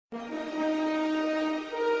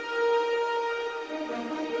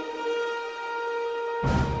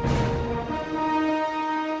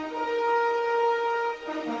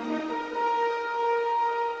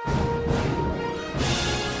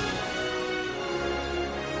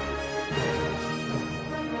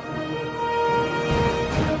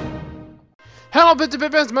Hello, Pimps and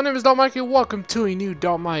Pimpettes. My name is DarkMike, and welcome to a new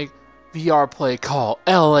DarkMike VR play called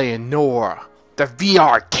LA.NOIRE, the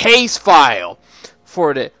VR case file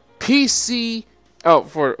for the PC.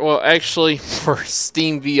 For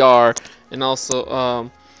Steam VR and also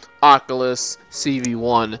Oculus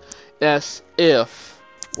CV1. As if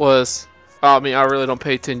was, I really don't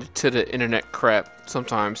pay attention to the internet crap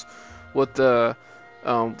sometimes with the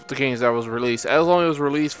games that was released. As long as it was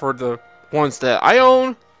released for the ones that I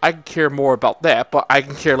own, I can care more about that, but I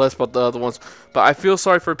can care less about the other ones. But I feel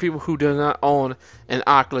sorry for people who do not own an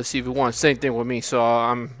Oculus CV1. Same thing with me, so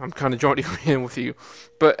I'm kind of joining in with you.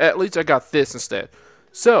 But at least I got this instead.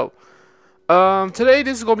 So, today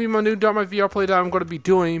this is going to be my new DarkMike VR play that I'm going to be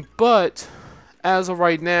doing. But, as of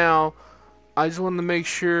right now, I just want to make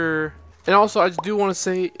sure... And also, I do want to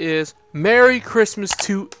say is, Merry Christmas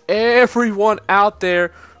to everyone out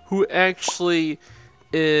there who actually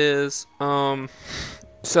is,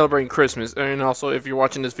 celebrating Christmas. And also, if you're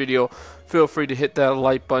watching this video, feel free to hit that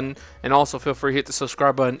like button, and also feel free to hit the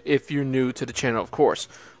subscribe button if you're new to the channel, of course.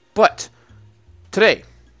 But today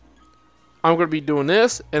I'm going to be doing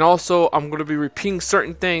this, and also I'm going to be repeating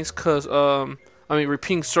certain things because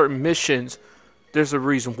repeating certain missions. There's a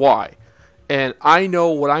reason why, and I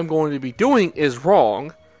know what I'm going to be doing is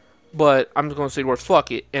wrong, but I'm just going to say the word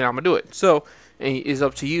fuck it, and I'm going to do it. So it's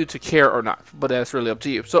up to you to care or not, but that's really up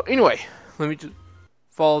to you. So anyway, let me just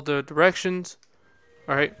follow the directions.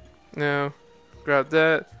 Alright, now grab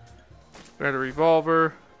that, grab the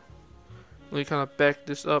revolver. Let me kind of back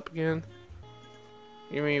this up again.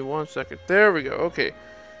 Give me 1 second. There we go. Okay.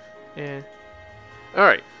 And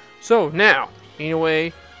alright. So now,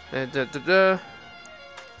 anyway, so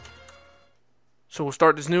we'll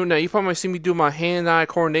start this new. Now you probably might see me do my hand-eye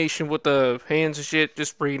coordination with the hands and shit,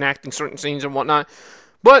 just reenacting certain scenes and whatnot.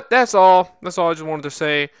 But that's all. That's all I just wanted to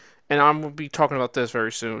say. And I'm going to be talking about this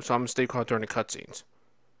very soon, so I'm going to stay quiet during the cutscenes.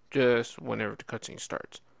 Just whenever the cutscene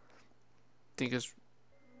starts.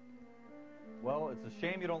 Well, it's a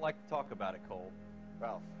shame you don't like to talk about it, Cole.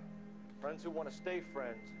 Ralph, friends who want to stay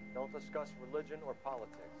friends don't discuss religion or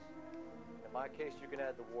politics. In my case, you can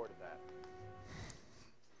add the war to that.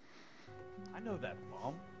 I know that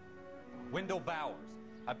bum. Wendell Bowers.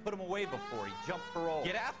 I put him away before he jumped parole.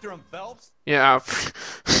 Get after him, Phelps! Yeah,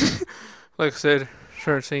 like I said,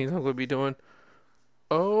 certain scenes I'm going to be doing.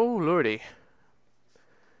 Oh, lordy.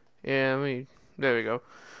 Yeah, there we go.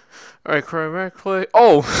 Alright, correct play.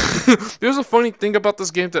 Oh, there's a funny thing about this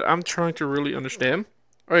game that I'm trying to really understand.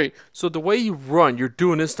 Alright, so the way you run, you're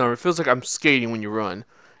doing this now. It feels like I'm skating when you run.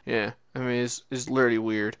 Yeah, it's literally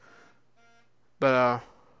weird. But,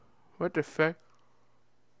 what the fuck?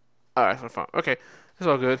 Alright, that's fine. Okay, it's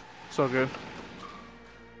all good. It's all good.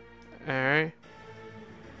 Alright.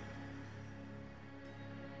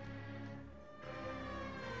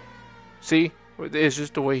 See? It's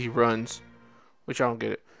just the way he runs, which I don't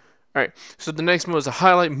get it. Alright, so the next one is a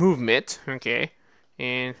highlight movement. Okay,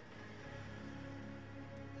 and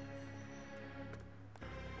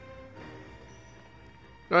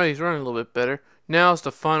oh, he's running a little bit better. Now it's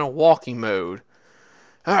the final walking mode.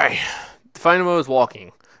 Alright, the final mode is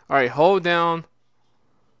walking. Alright, hold down,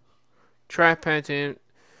 trackpad in,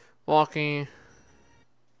 walking,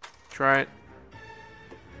 try it.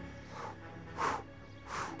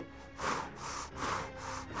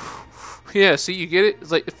 Yeah, see, you get it? It's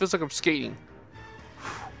like, it feels like I'm skating.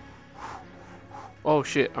 Oh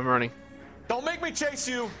shit, I'm running. Don't make me chase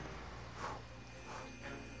you!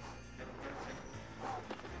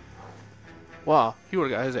 Wow, he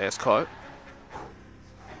would've got his ass caught.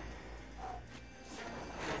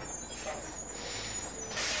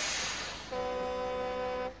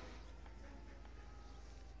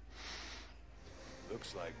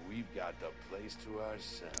 Looks like we've got the place to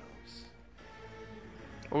ourselves.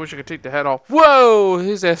 I wish I could take the hat off. Whoa!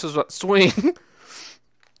 His ass was about to swing.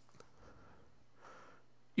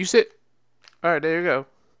 You sit. Alright, there you go.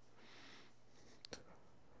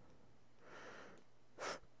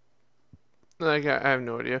 I have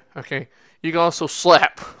no idea. Okay. You can also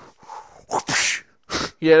slap.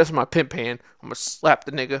 Yeah, that's my pimp hand. I'm gonna slap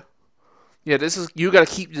the nigga. Yeah, you gotta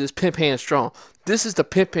keep this pimp hand strong. This is the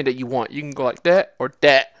pimp hand that you want. You can go like that or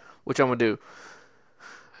that, which I'm gonna do.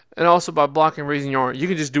 And also by blocking, raising your arm, you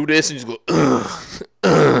can just do this and just go.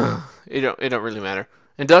 It don't really matter.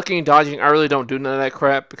 And ducking and dodging, I really don't do none of that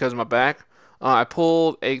crap because of my back. I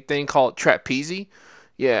pulled a thing called trapeze.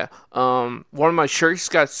 Yeah. One of my shirts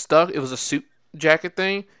got stuck. It was a suit jacket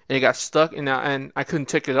thing, and it got stuck, and I couldn't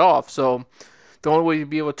take it off. So the only way to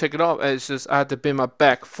be able to take it off is just I had to bend my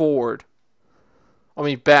back forward. And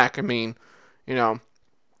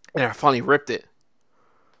I finally ripped it.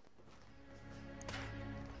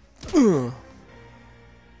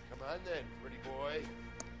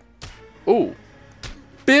 Ooh.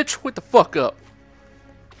 Bitch, wake the fuck up.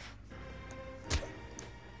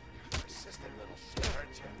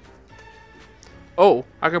 Oh,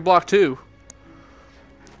 I can block too.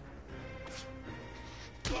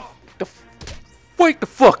 Wake the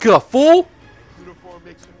fuck up, fool! Uniform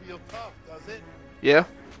makes you feel tough, does it? Yeah.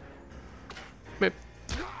 Man,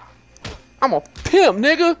 I'm a pimp,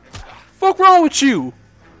 nigga. Fuck wrong with you?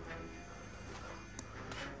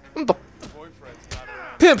 I'm the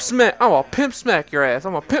pimp smack. I'm a pimp smack your ass.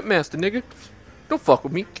 I'm a pimp master, nigga. Don't fuck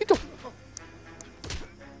with me. Get the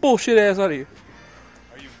bullshit ass out of here.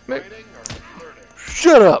 Are you Man, fighting or flirting?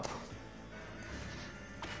 shut up.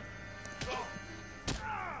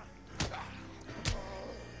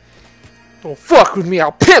 Don't fuck with me.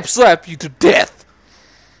 I'll pimp slap you to death,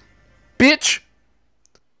 bitch.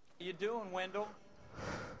 How you doing, Wendell?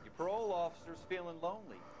 Your parole officer's feeling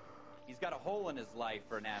lonely. He's got a hole in his life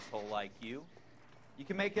for an asshole like you. You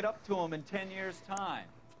can make it up to him in 10 years' time.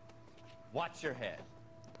 Watch your head.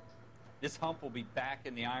 This hump will be back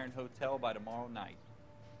in the Iron Hotel by tomorrow night.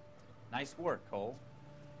 Nice work, Cole.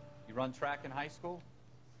 You run track in high school?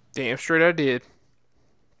 Damn straight I did.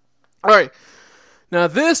 Alright. Now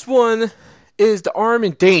this one is the Armed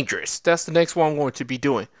and Dangerous. That's the next one I'm going to be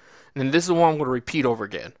doing. And then this is the one I'm going to repeat over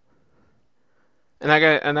again. And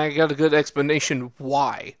I got a good explanation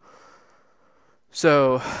why.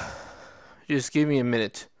 So just give me a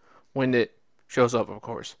minute when it shows up, of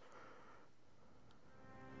course.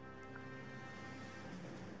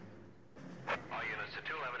 All units to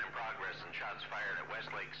 211 in progress and shots fired at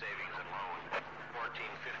Westlake Savings and Loan,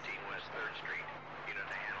 1415 West 3rd Street. Unit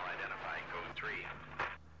to handle identifying code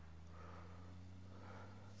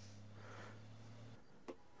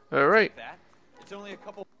 3. All right. That? It's only a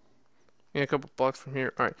couple. Yeah, a couple blocks from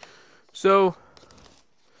here. All right. So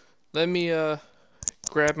let me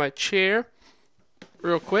grab my chair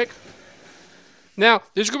real quick. Now,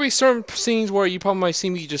 there's going to be certain scenes where you probably might see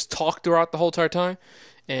me just talk throughout the whole entire time.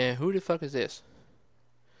 And who the fuck is this?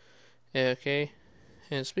 Yeah, okay.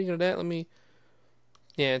 And speaking of that, let me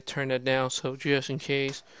turn that down so just in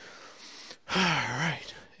case.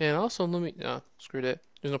 Alright. And also let me screw that.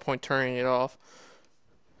 There's no point turning it off.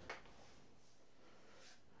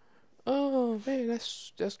 Oh man,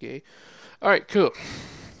 that's gay. Alright, cool.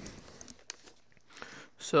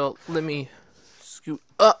 So let me scoot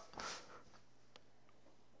up.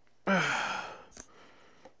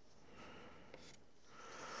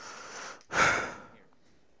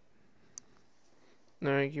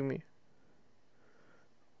 Alright, give me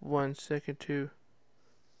 1 second to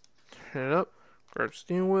turn it up. Grab the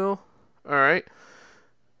steering wheel. Alright.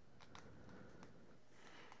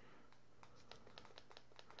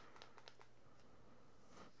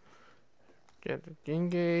 Get the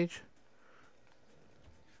engage.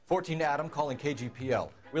 14 Adam calling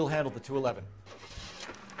KGPL. We'll handle the 211.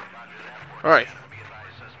 Alright.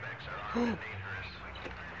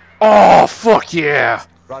 Oh, fuck yeah!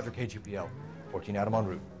 Roger, KGPL. 14 Adam en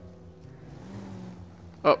route.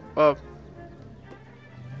 Oh.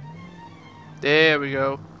 There we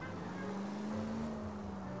go.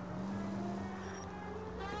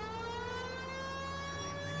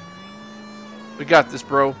 We got this,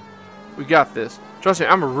 bro. We got this. Trust me,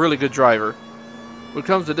 I'm a really good driver. When it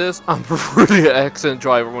comes to this, I'm really an excellent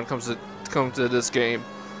driver when it comes to this game.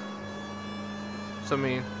 So, I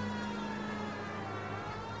mean...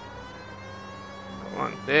 Come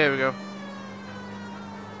on. There we go.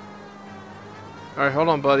 Alright, hold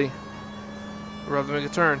on, buddy. We're about to make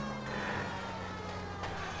a turn.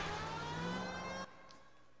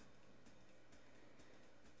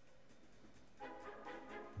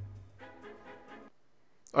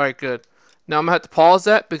 Alright, good. Now I'm going to have to pause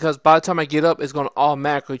that because by the time I get up, it's going to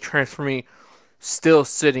automatically transfer me still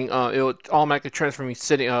sitting. It will automatically transfer me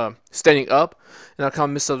sitting, standing up. And I'll kind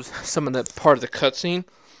of miss some of that part of the cutscene.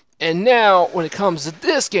 And now, when it comes to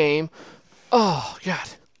this game, oh, God.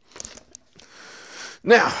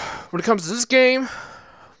 Now, when it comes to this game,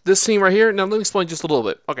 this scene right here, now let me explain just a little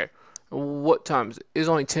bit. Okay, what time is it? It's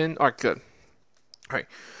only 10? Alright, good. Alright,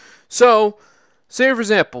 so, say for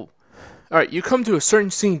example, alright, you come to a certain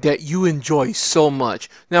scene that you enjoy so much.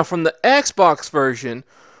 Now, from the Xbox version,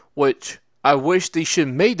 which I wish they should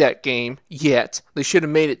have made that game yet, they should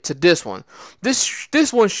have made it to this one. This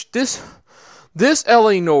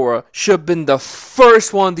LA.NOIRE should have been the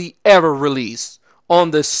first one they ever released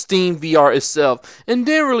on the Steam VR itself, and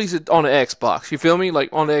then release it on the Xbox. You feel me? Like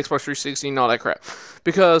on the Xbox 360 and all that crap.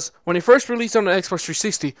 Because when it first released on the Xbox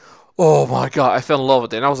 360, Oh my god, I fell in love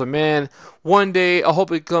with it. And I was like, man, one day I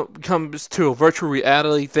hope it comes to a virtual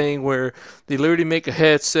reality thing where they literally make a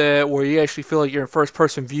headset where you actually feel like you're in first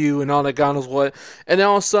person view and all that god knows what. And then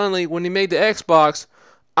all of a sudden, when they made the Xbox,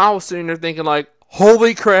 I was sitting there thinking like,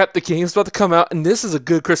 holy crap, the game's about to come out, and this is a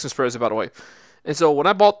good Christmas present, by the way. And so when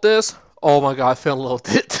I bought this, oh my god, I fell in love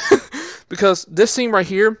with it. Because this scene right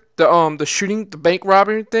here, the shooting, the bank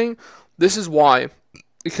robbery thing, this is why.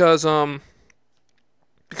 Because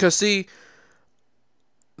see,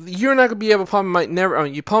 you're not gonna be able,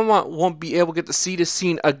 you probably won't be able to get to see this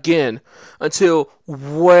scene again until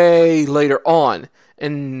way later on,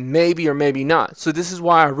 and maybe or maybe not. So this is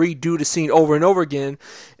why I redo the scene over and over again,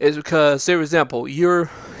 is because, say for example,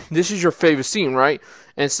 this is your favorite scene, right?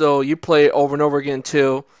 And so you play it over and over again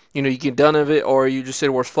until you get done of it, or you just say,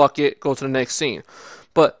 "Well, fuck it, go to the next scene."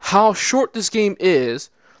 But how short this game is,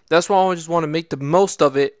 that's why I just want to make the most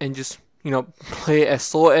of it and just play it as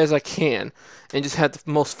slow as I can and just have the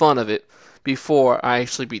most fun of it before I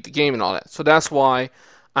actually beat the game and all that. So that's why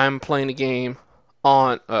I'm playing the game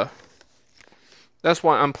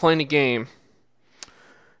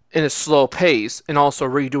in a slow pace and also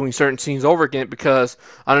redoing certain scenes over again, because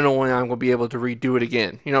I don't know when I'm going to be able to redo it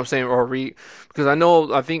again. You know what I'm saying? Because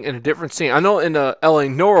I think in a different scene, I know in the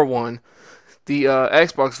LA.NOIRE one, the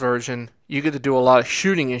Xbox version, you get to do a lot of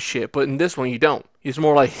shooting and shit, but in this one you don't. It's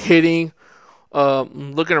more like hitting,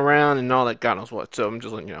 looking around, and all that god knows what. So I'm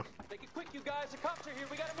just letting you know. Make it quick, you guys. The cops are here.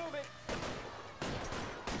 We gotta move it.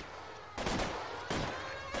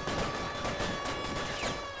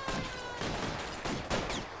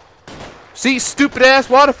 See, stupid ass,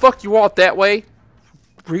 why the fuck you walk that way?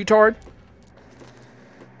 Retard.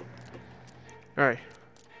 Alright.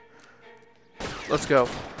 Let's go.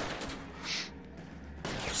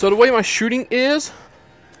 So the way my shooting is,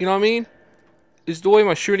 you know what I mean? Is the way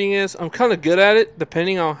my shooting is. I'm kind of good at it,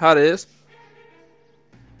 depending on how it is.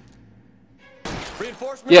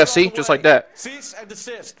 Yeah, see? Just like that. Cease and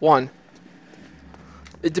desist. 1.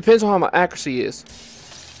 It depends on how my accuracy is.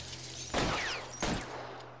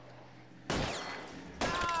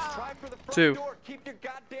 Try for the front 2. door. Keep your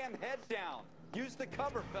goddamn head down. Use the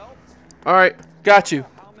cover, Phelps. Alright, got you.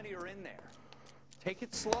 How many are in there? Take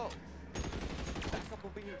it slow. Backup will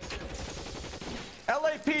be here soon.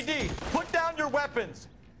 LAPD, put down your weapons.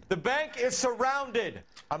 The bank is surrounded.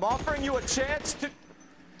 I'm offering you a chance to...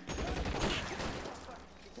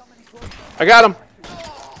 I got him.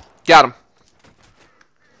 Got him.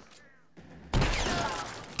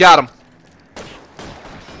 Got him.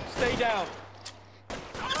 Stay down.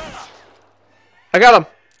 I got him.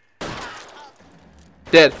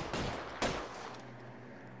 Dead.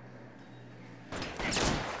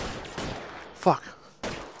 Fuck.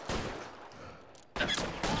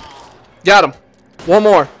 Got him. One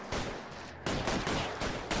more.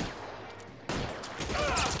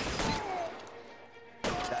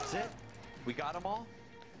 That's it? We got them all?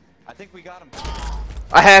 I think we got them.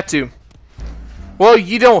 I had to. Well,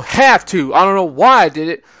 you don't have to. I don't know why I did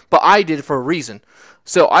it, but I did it for a reason.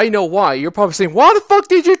 So I know why. You're probably saying, why the fuck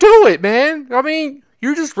did you do it, man? I mean,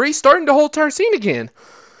 you're just restarting the whole entire scene again.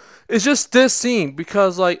 It's just this scene,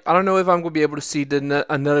 because, like, I don't know if I'm going to be able to see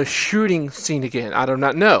another shooting scene again. I do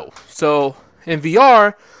not know. So, in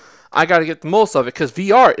VR, I got to get the most of it, because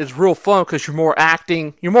VR is real fun, because you're more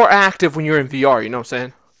active when you're in VR, you know what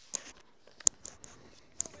I'm saying?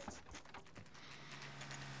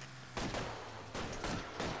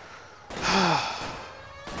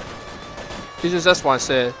 That's why I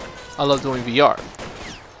said I love doing VR.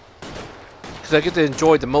 Because I get to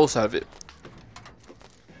enjoy the most out of it.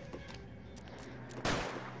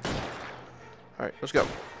 Alright, let's go.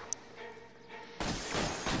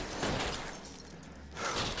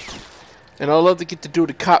 And I love to get to do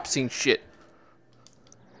the cop scene shit.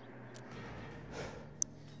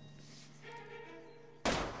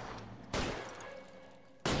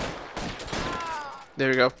 There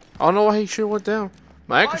we go. I don't know why he should have went down.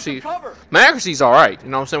 My accuracy's alright. You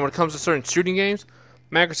know what I'm saying? When it comes to certain shooting games,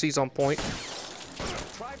 my accuracy's on point.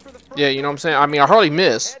 Yeah, you know what I'm saying? I mean, I hardly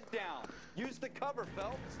miss. Head down. Use the cover,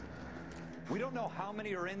 Phelps. We don't know how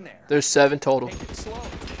many are in there. There's 7 total. Take it slow.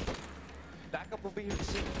 Backup will be here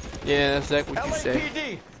soon. Yeah, that's exactly what you say.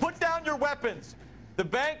 LAPD, put down your weapons. The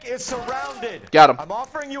bank is surrounded. Got him. I'm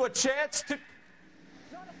offering you a chance to...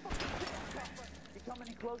 You come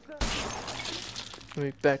any closer? Let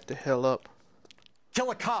me back the hell up.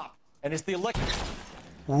 kill a cop, and it's the electric...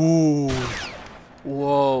 Ooh.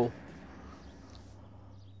 Whoa.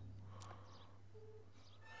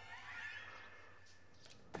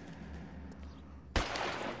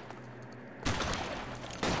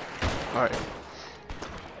 Alright.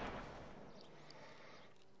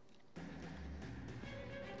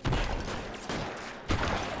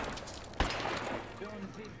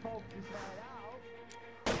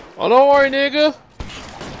 Oh, don't worry, nigga.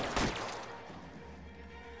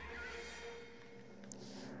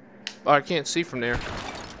 Oh, I can't see from there.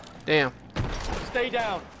 Damn. Stay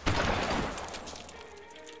down.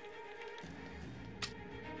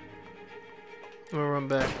 I'm gonna run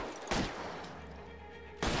back.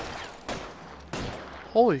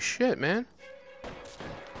 Holy shit, man.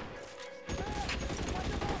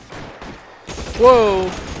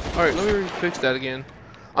 Whoa. Alright, let me fix that again.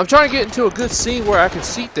 I'm trying to get into a good scene where I can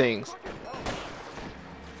see things.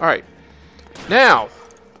 Alright. Now.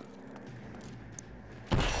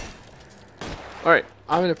 Alright,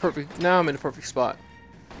 I'm in a perfect spot.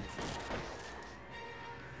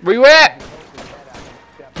 Where you at?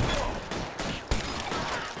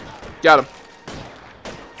 Got him.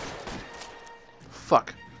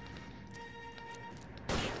 Fuck.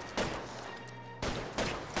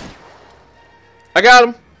 I got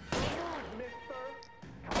him.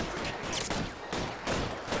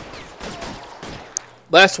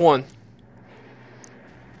 Last one.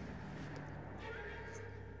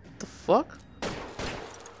 The fuck?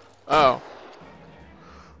 Oh.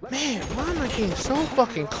 Man, why am I getting so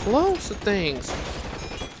fucking close to things?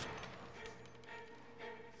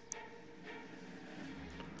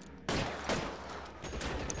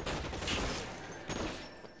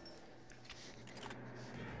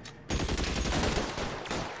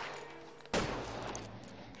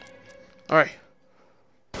 Alright.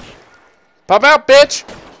 Pop out, bitch!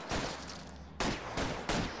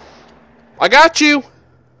 I got you!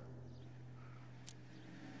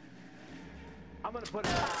 I'm gonna put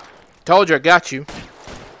it. Told you I got you.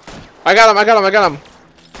 I got him, I got him, I got him!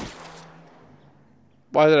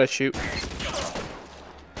 Why did I shoot?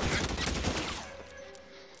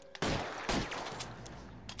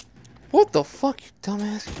 What the fuck, you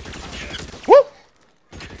dumbass? Woo!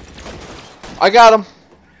 I got him!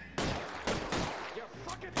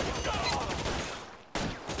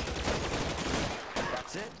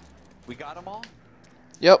 That's it? We got them all? I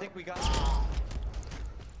Yep. think we got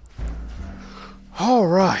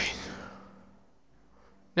Alright.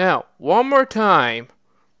 Now, one more time.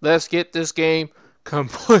 Let's get this game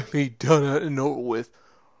completely done and over with.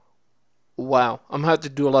 Wow. I'm gonna have to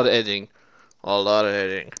do a lot of editing. A lot of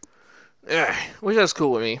editing. Which is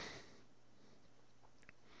cool with me.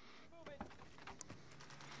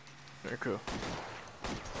 Very cool.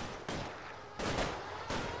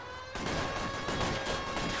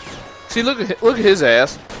 See, look at his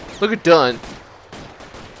ass. Look at Dunn.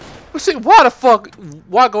 Let's see, why the fuck?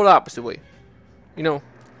 Why go the opposite way? You know.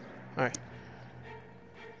 All right.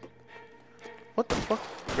 What the fuck?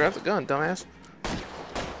 Grab the gun, dumbass.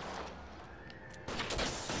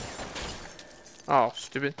 Oh,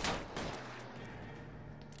 stupid.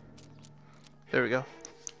 There we go.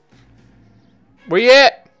 Where you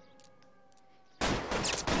at?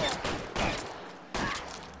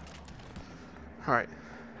 All right.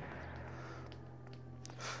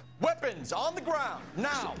 Weapons on the ground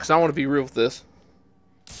now. Because I want to be real with this.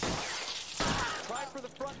 Try for the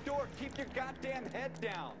front door. Keep your goddamn head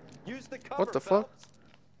down. Use the cover. What the fuck? fellas.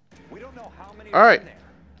 We don't know how many All are right. in there.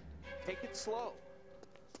 Take it slow.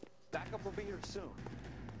 Backup will be here soon.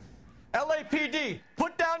 LAPD,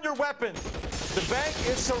 put down your weapons. The bank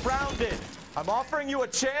is surrounded. I'm offering you a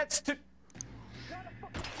chance to.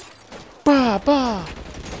 Bah, bah.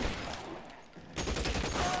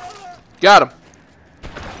 Got him.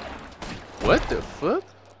 What the fuck?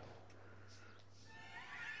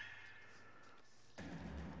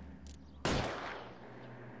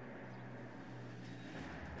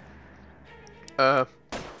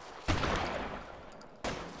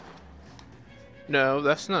 No,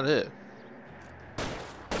 that's not it.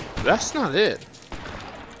 That's not it.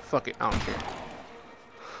 Fuck it, I don't care.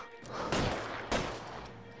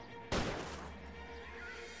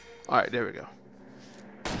 Alright, there we go.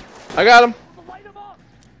 I got him. Light him up.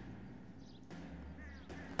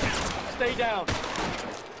 Stay down.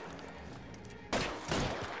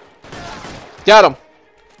 Got him.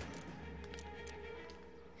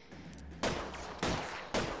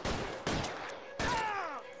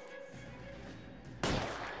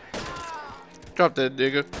 Drop that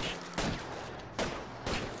nigga.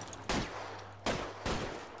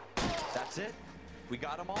 That's it? We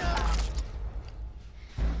got them all?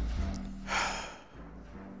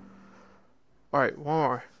 Alright, one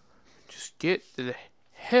more. Just get the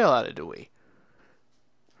hell out of the way.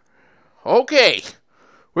 Okay.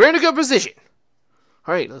 We're in a good position.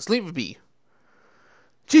 Alright, let's leave it be.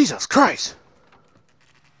 Jesus Christ.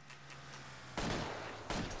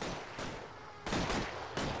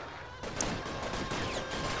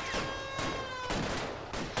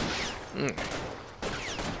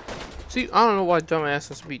 See, I don't know why dumbass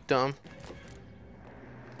has to be dumb.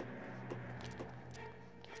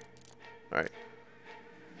 Alright.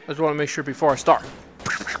 I just want to make sure before I start.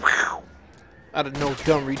 Out of no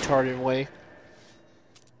dumb retarded way.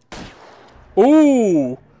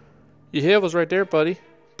 Ooh! Your head was right there, buddy.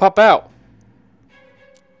 Pop out.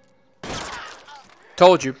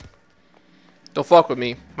 Told you. Don't fuck with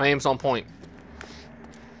me. My aim's on point.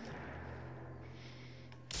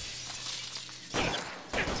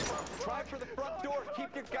 Try for the front door.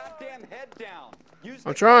 Keep your goddamn head down. Use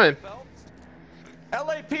I'm trying.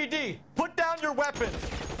 LAPD, put down your weapons.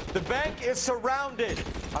 The bank is surrounded.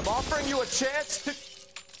 I'm offering you a chance to...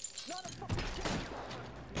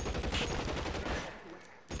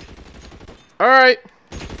 Alright.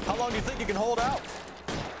 How long do you think you can hold out?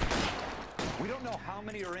 We don't know how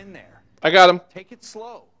many are in there. I got him. Take it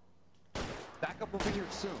slow. Backup will be here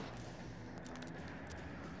soon.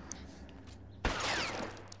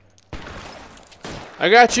 I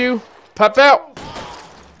got you. Pop out.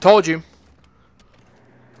 Told you.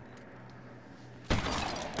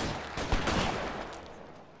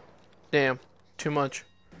 Damn. Too much.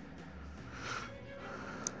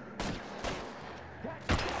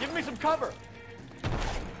 Give me some cover.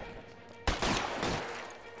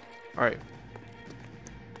 Alright.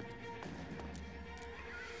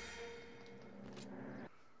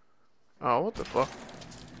 Oh, what the fuck?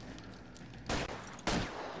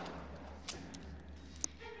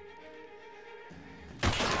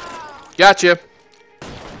 Gotcha.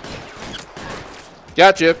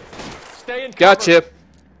 Gotcha. Stay in cover. Gotcha.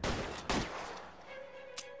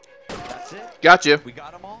 That's it. Gotcha. We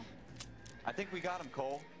got them all? I think we got them,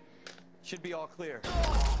 Cole. Should be all clear.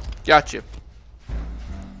 Gotcha.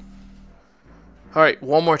 Alright,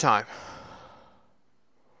 one more time.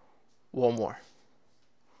 One more.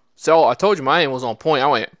 So, I told you my aim was on point. I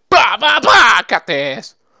went, bah, bah, bah, got the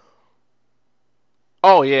ass.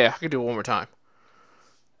 Oh, yeah, I can do it one more time.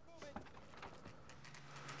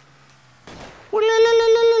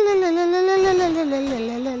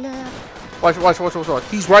 Watch.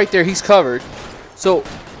 He's right there. He's covered. So,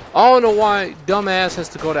 I don't know why dumbass has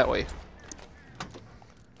to go that way.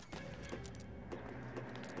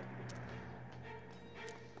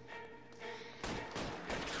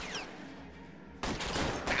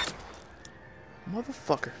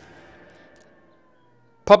 Motherfucker.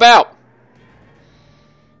 Pop out.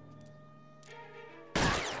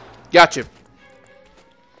 Gotcha.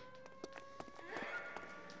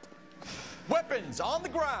 Weapons on the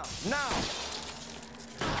ground now.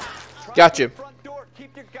 Gotcha. Front door.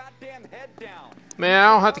 Keep your goddamn head down. Man,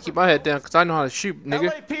 I don't have to keep my head down because I know how to shoot,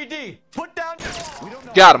 nigga. LAPD, put down your... We don't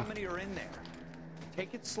know Got him. how many are in there.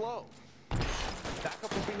 Take it slow.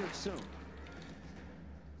 Backup will be here soon.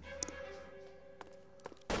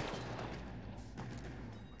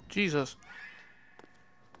 Jesus.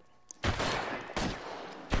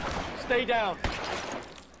 Stay down.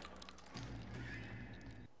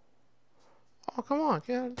 Oh, come on.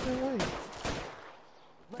 Get out of the way.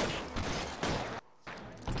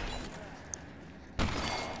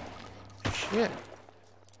 Shit.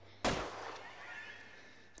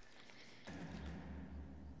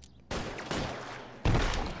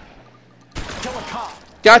 Kill a cop.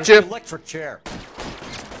 Gotcha. An electric chair.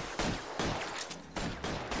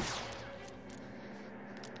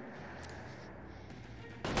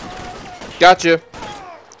 Gotcha.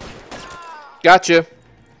 Gotcha.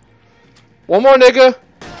 One more, nigga.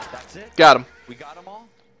 That's it. Got him. We got them all?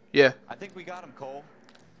 Yeah. I think we got them, Cole.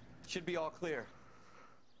 Should be all clear.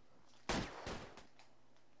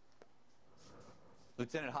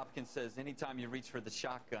 Lieutenant Hopkins says anytime you reach for the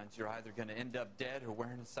shotguns, you're either going to end up dead or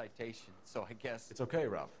wearing a citation. So I guess... It's okay,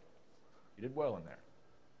 Ralph. You did well in there.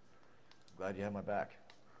 I'm glad you had my back.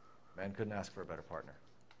 Man couldn't ask for a better partner.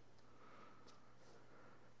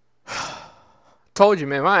 Told you,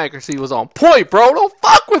 man. My accuracy was on point, bro. Don't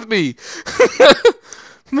fuck with me.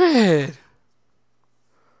 Man.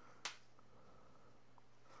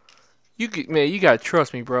 You gotta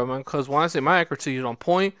trust me, bro, man. Because when I say my accuracy is on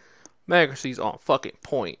point, my accuracy is on fucking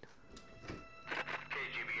point.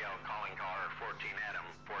 KGBL calling caller 14 Adam.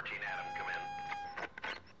 14 Adam, come in.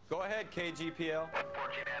 Go ahead, KGPL.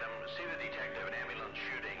 14 Adam, see the detective in ambulance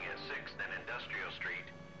shooting at 6th and Industrial Street.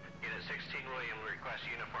 Unit 16 William requests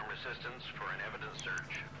uniform assistance for an evidence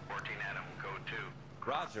search. 14 Adam, code 2.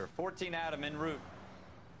 Roger. 14 Adam en route.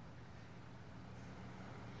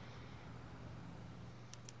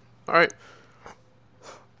 Alright.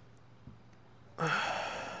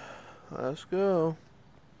 Let's go.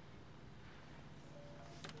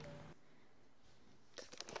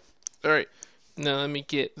 Alright. Now let me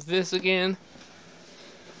get this again.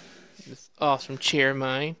 This awesome chair of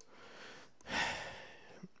mine.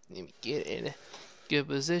 Let me get in a good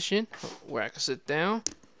position where I can sit down.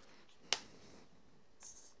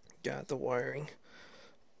 Got the wiring.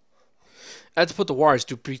 I had to put the wires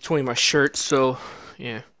between my shirts, so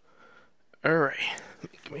yeah. Alright.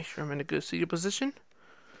 Make sure I'm in a good seated position.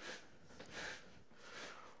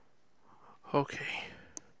 Okay.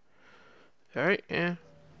 Alright, yeah.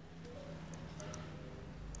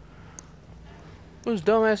 Who's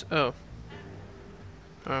dumbass? Oh.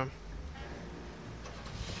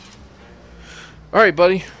 Alright,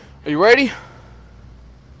 buddy. Are you ready?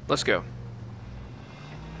 Let's go.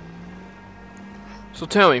 So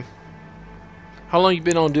tell me, how long you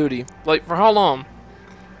been on duty? Like, for how long?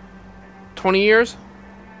 20 years?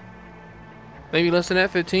 Maybe less than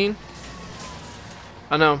that, 15?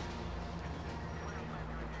 I know.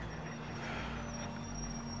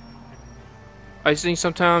 I think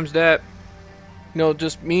sometimes that, you know,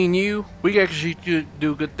 just me and you, we actually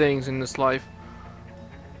do good things in this life.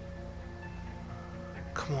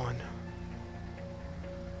 Come on.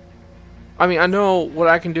 I mean, I know what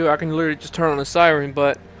I can do. I can literally just turn on the siren,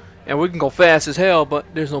 and we can go fast as hell, but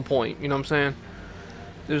there's no point. You know what I'm saying?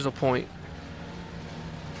 There's no point.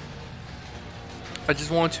 I just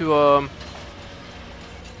want to,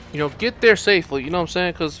 you know, get there safely. You know what I'm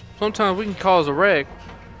saying? Because sometimes we can cause a wreck.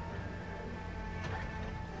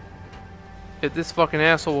 If this fucking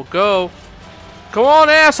asshole will go. Come on,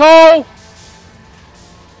 asshole!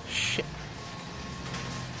 Shit.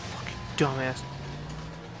 Fucking dumbass.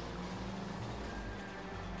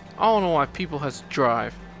 I don't know why people has to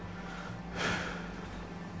drive.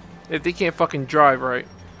 If they can't fucking drive right.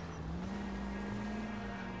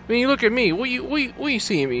 I mean, you look at me. What you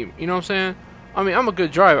seeing me? You know what I'm saying? I mean, I'm a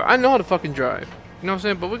good driver. I know how to fucking drive. You know what I'm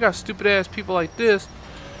saying? But we got stupid ass people like this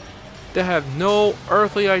that have no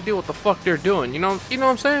earthly idea what the fuck they're doing. You know what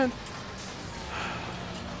I'm saying?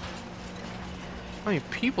 I mean,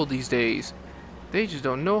 people these days, they just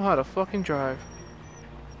don't know how to fucking drive.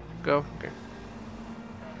 Go. Okay.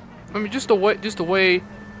 I mean, just the way,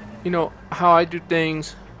 you know, how I do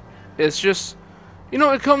things. It's just, you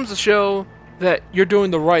know, it comes to show that you're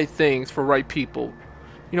doing the right things for right people.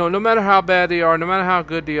 You know, no matter how bad they are, no matter how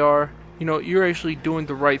good they are, you know, you're actually doing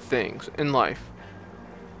the right things in life.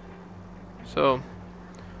 So,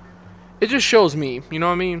 it just shows me, you know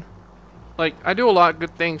what I mean? Like, I do a lot of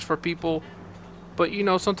good things for people, but, you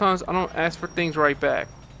know, sometimes I don't ask for things right back.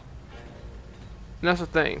 And that's the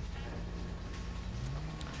thing.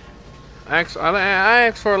 I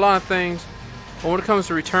ask for a lot of things, but when it comes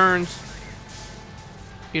to returns,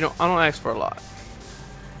 you know, I don't ask for a lot.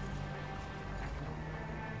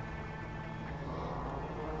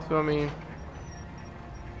 So, I mean,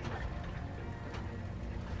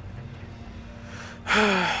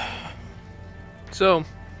 so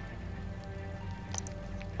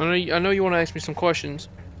I know you want to ask me some questions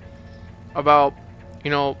about,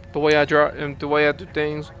 you know, the way I drive and the way I do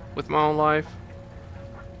things with my own life.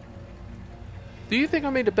 Do you think I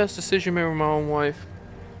made the best decision marrying my own wife?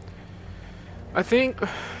 I think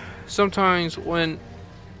sometimes when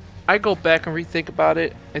I go back and rethink about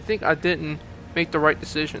it, I think I didn't make the right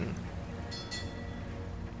decision.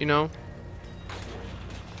 You know?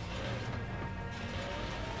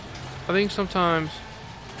 I think sometimes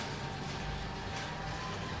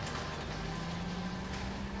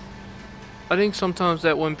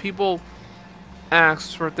that when people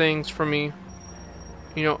ask for things from me,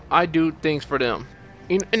 you know, I do things for them.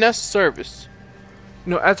 And that's service.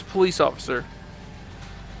 You know, as a police officer,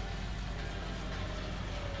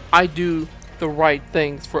 I do the right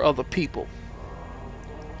things for other people.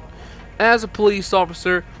 As a police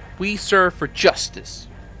officer, we serve for justice.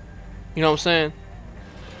 You know what I'm saying?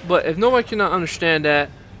 But if nobody cannot understand that,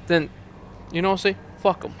 then, you know what I'm saying?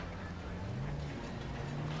 Fuck them.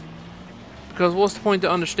 Because what's the point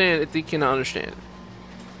to understand if they cannot understand it?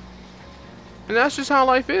 And that's just how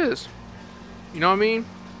life is. You know what I mean?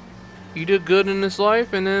 You do good in this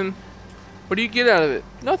life, and then what do you get out of it?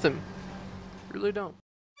 Nothing. You really don't.